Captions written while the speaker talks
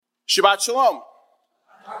Shabbat Shalom.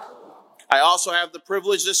 I also have the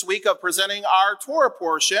privilege this week of presenting our Torah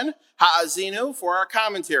portion, Ha'azinu, for our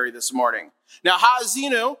commentary this morning. Now,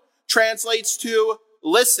 Ha'azinu translates to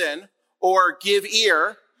listen or give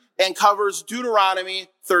ear and covers Deuteronomy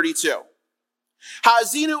 32.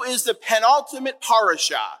 Ha'azinu is the penultimate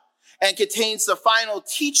parasha and contains the final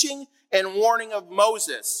teaching and warning of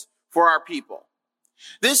Moses for our people.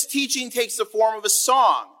 This teaching takes the form of a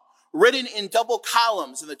song written in double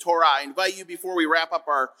columns in the Torah. I invite you, before we wrap up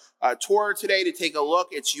our Torah today, to take a look.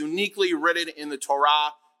 It's uniquely written in the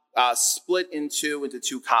Torah, split into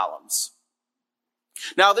two columns.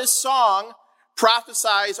 Now, this song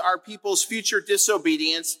prophesies our people's future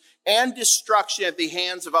disobedience and destruction at the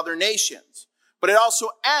hands of other nations. But it also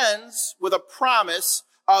ends with a promise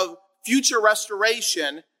of future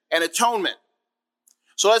restoration and atonement.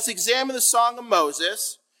 So let's examine the Song of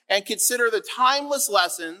Moses and consider the timeless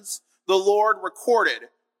lessons the Lord recorded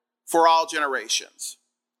for all generations.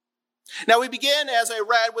 Now we begin, as I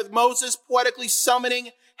read, with Moses poetically summoning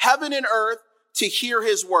heaven and earth to hear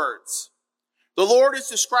his words. The Lord is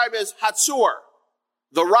described as Hatzor,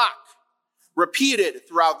 the rock, repeated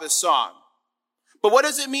throughout this song. But what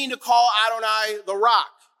does it mean to call Adonai the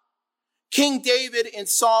rock? King David in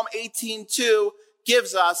Psalm 18:2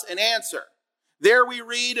 gives us an answer. There we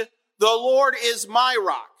read, "The Lord is my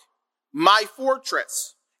rock, my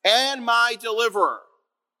fortress, and my deliverer.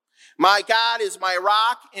 My God is my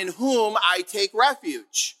rock in whom I take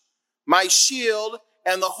refuge, my shield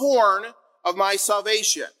and the horn of my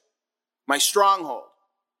salvation, my stronghold."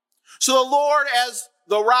 So the Lord as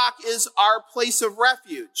the rock is our place of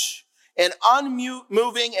refuge, an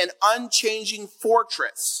unmoving and unchanging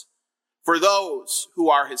fortress for those who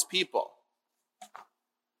are his people.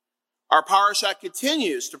 Our parasha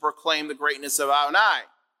continues to proclaim the greatness of Adonai.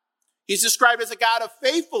 He's described as a God of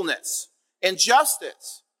faithfulness and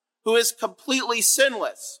justice, who is completely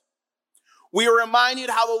sinless. We are reminded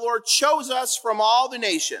how the Lord chose us from all the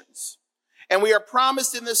nations, and we are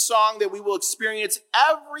promised in this song that we will experience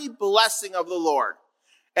every blessing of the Lord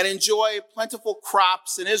and enjoy plentiful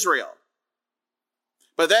crops in Israel.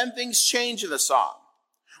 But then things change in the song.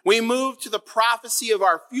 We move to the prophecy of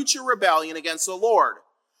our future rebellion against the Lord,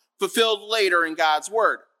 fulfilled later in God's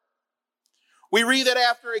word. We read that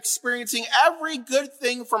after experiencing every good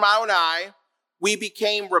thing from Adonai, we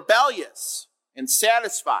became rebellious and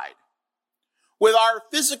satisfied. With our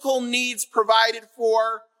physical needs provided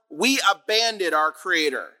for, we abandoned our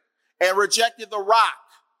Creator and rejected the rock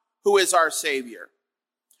who is our Savior.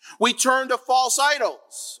 We turned to false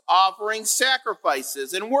idols, offering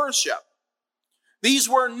sacrifices and worship. These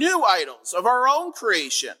were new idols of our own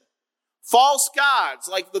creation, false gods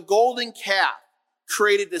like the golden calf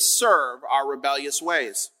created to serve our rebellious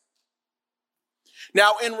ways.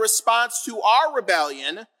 Now, in response to our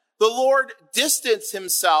rebellion, the Lord distanced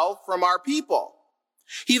himself from our people.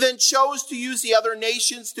 He then chose to use the other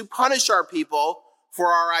nations to punish our people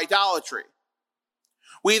for our idolatry.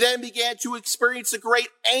 We then began to experience the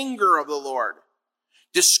great anger of the Lord,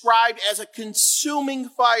 described as a consuming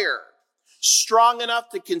fire, strong enough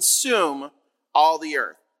to consume all the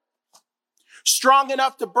earth. Strong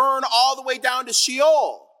enough to burn all the way down to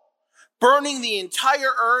Sheol, burning the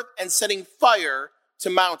entire earth and setting fire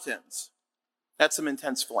to mountains. That's some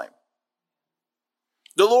intense flame.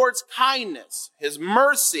 The Lord's kindness, his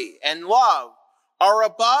mercy, and love are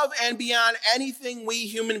above and beyond anything we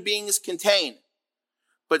human beings contain.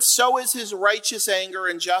 But so is his righteous anger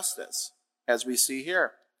and justice, as we see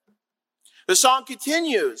here. The song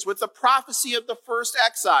continues with the prophecy of the first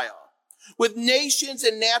exile, with nations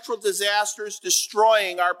and natural disasters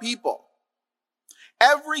destroying our people.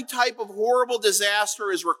 Every type of horrible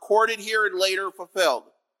disaster is recorded here and later fulfilled.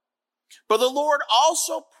 But the Lord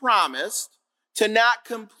also promised to not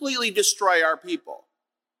completely destroy our people.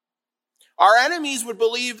 Our enemies would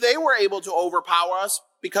believe they were able to overpower us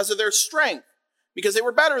because of their strength, because they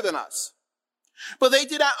were better than us. But they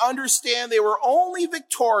did not understand they were only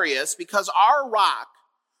victorious because our rock,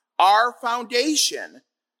 our foundation,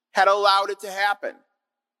 had allowed it to happen.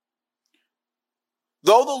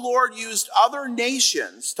 Though the Lord used other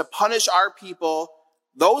nations to punish our people,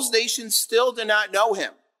 those nations still did not know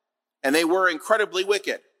him, and they were incredibly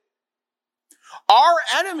wicked. Our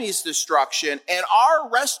enemies' destruction and our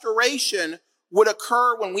restoration would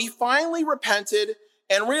occur when we finally repented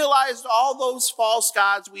and realized all those false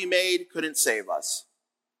gods we made couldn't save us.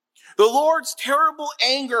 The Lord's terrible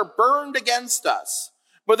anger burned against us,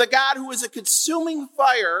 but the God who is a consuming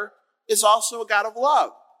fire is also a God of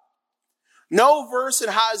love. No verse in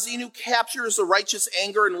Ha'azinu captures the righteous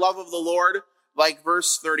anger and love of the Lord like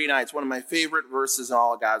verse 39. It's one of my favorite verses in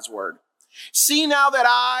all of God's word. See now that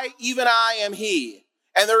I, even I, am he,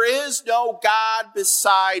 and there is no God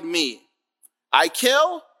beside me. I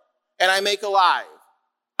kill and I make alive.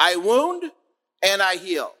 I wound and I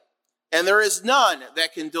heal. And there is none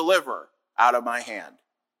that can deliver out of my hand.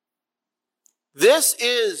 This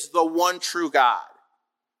is the one true God.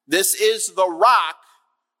 This is the rock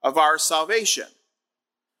of our salvation.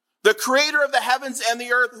 The creator of the heavens and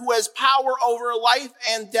the earth, who has power over life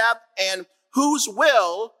and death, and whose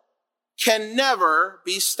will can never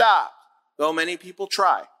be stopped, though many people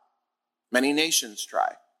try. Many nations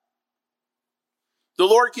try. The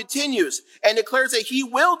Lord continues and declares that he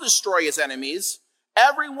will destroy his enemies,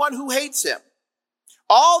 everyone who hates him.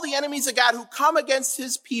 All the enemies of God who come against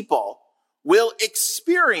his people will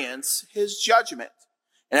experience his judgment.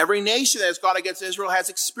 And every nation that has gone against Israel has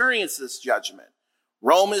experienced this judgment.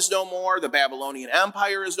 Rome is no more. The Babylonian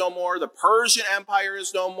Empire is no more. The Persian Empire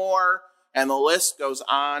is no more. And the list goes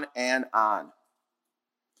on and on.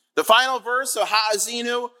 The final verse of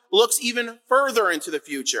Ha'azinu looks even further into the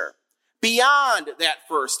future, beyond that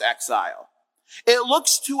first exile. It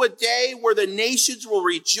looks to a day where the nations will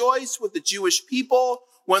rejoice with the Jewish people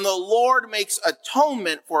when the Lord makes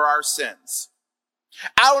atonement for our sins.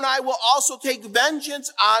 Adonai will also take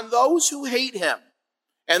vengeance on those who hate him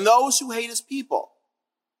and those who hate his people.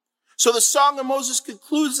 So the Song of Moses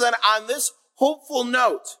concludes then on this hopeful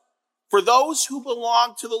note for those who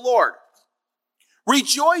belong to the Lord.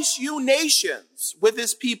 Rejoice, you nations, with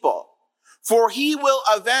his people, for he will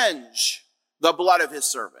avenge the blood of his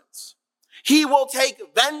servants. He will take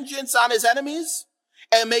vengeance on his enemies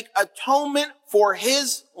and make atonement for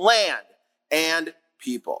his land and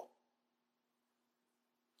people.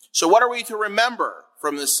 So what are we to remember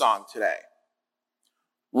from this song today?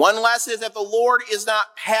 One lesson is that the Lord is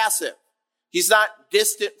not passive. He's not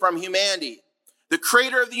distant from humanity. The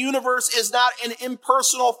creator of the universe is not an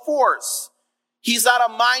impersonal force. He's not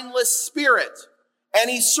a mindless spirit. And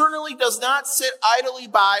he certainly does not sit idly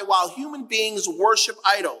by while human beings worship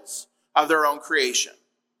idols of their own creation.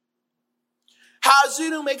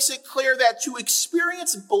 Ha'azinu makes it clear that to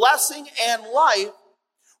experience blessing and life,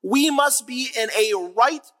 we must be in a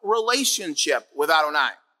right relationship with Adonai.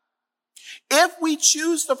 If we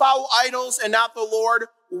choose to follow idols and not the Lord,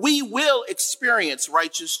 we will experience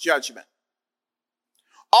righteous judgment.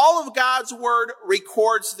 All of God's word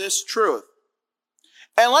records this truth.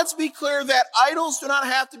 And let's be clear that idols do not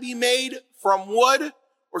have to be made from wood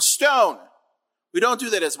or stone. We don't do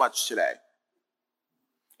that as much today.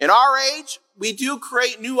 In our age, we do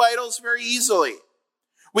create new idols very easily.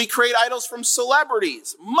 We create idols from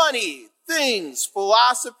celebrities, money, things,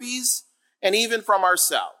 philosophies, and even from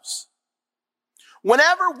ourselves.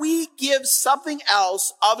 Whenever we give something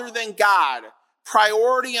else other than God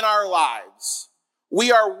priority in our lives,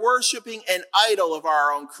 we are worshiping an idol of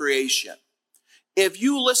our own creation. If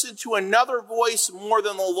you listen to another voice more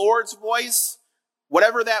than the Lord's voice,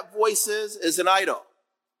 whatever that voice is an idol.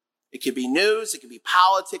 It could be news, it could be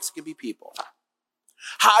politics, it could be people.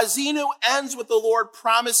 Ha'azinu ends with the Lord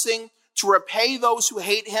promising to repay those who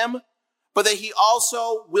hate him, but that he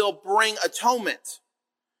also will bring atonement.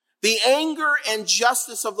 The anger and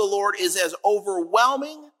justice of the Lord is as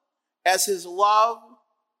overwhelming as his love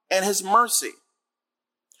and his mercy.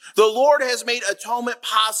 The Lord has made atonement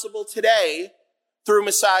possible today through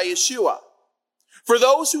Messiah Yeshua. For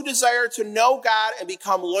those who desire to know God and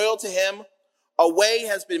become loyal to him, a way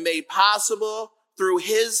has been made possible through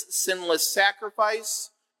his sinless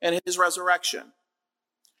sacrifice and his resurrection.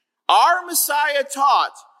 Our Messiah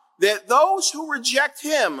taught that those who reject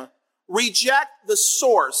him reject the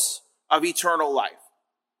source of eternal life.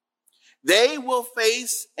 They will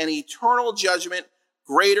face an eternal judgment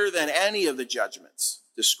greater than any of the judgments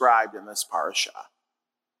described in this parashah.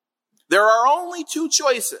 There are only two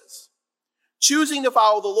choices: choosing to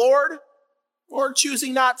follow the Lord or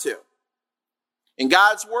choosing not to. In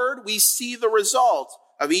God's word, we see the result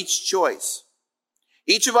of each choice.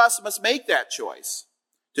 Each of us must make that choice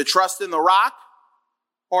to trust in the rock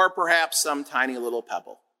or perhaps some tiny little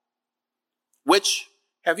pebble. Which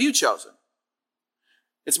have you chosen?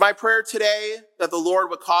 It's my prayer today that the Lord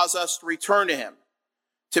would cause us to return to him,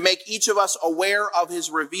 to make each of us aware of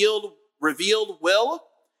his revealed will,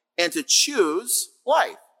 and to choose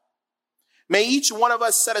life. May each one of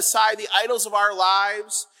us set aside the idols of our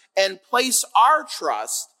lives and place our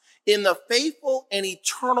trust in the faithful and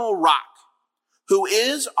eternal rock, who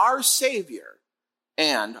is our Savior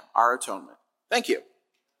and our atonement. Thank you.